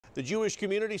The Jewish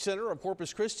Community Center of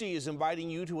Corpus Christi is inviting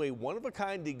you to a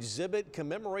one-of-a-kind exhibit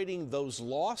commemorating those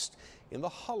lost in the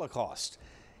Holocaust.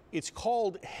 It's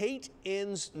called Hate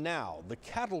Ends Now, the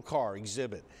Cattle Car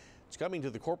Exhibit. It's coming to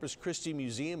the Corpus Christi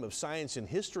Museum of Science and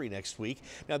History next week.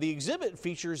 Now, the exhibit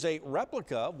features a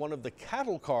replica of one of the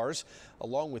cattle cars,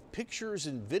 along with pictures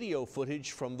and video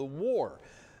footage from the war.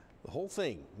 The whole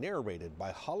thing narrated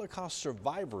by Holocaust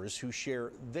survivors who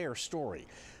share their story.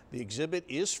 The exhibit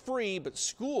is free, but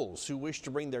schools who wish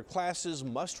to bring their classes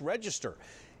must register.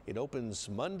 It opens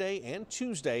Monday and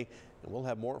Tuesday, and we'll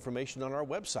have more information on our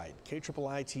website,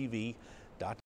 KIIITV.com.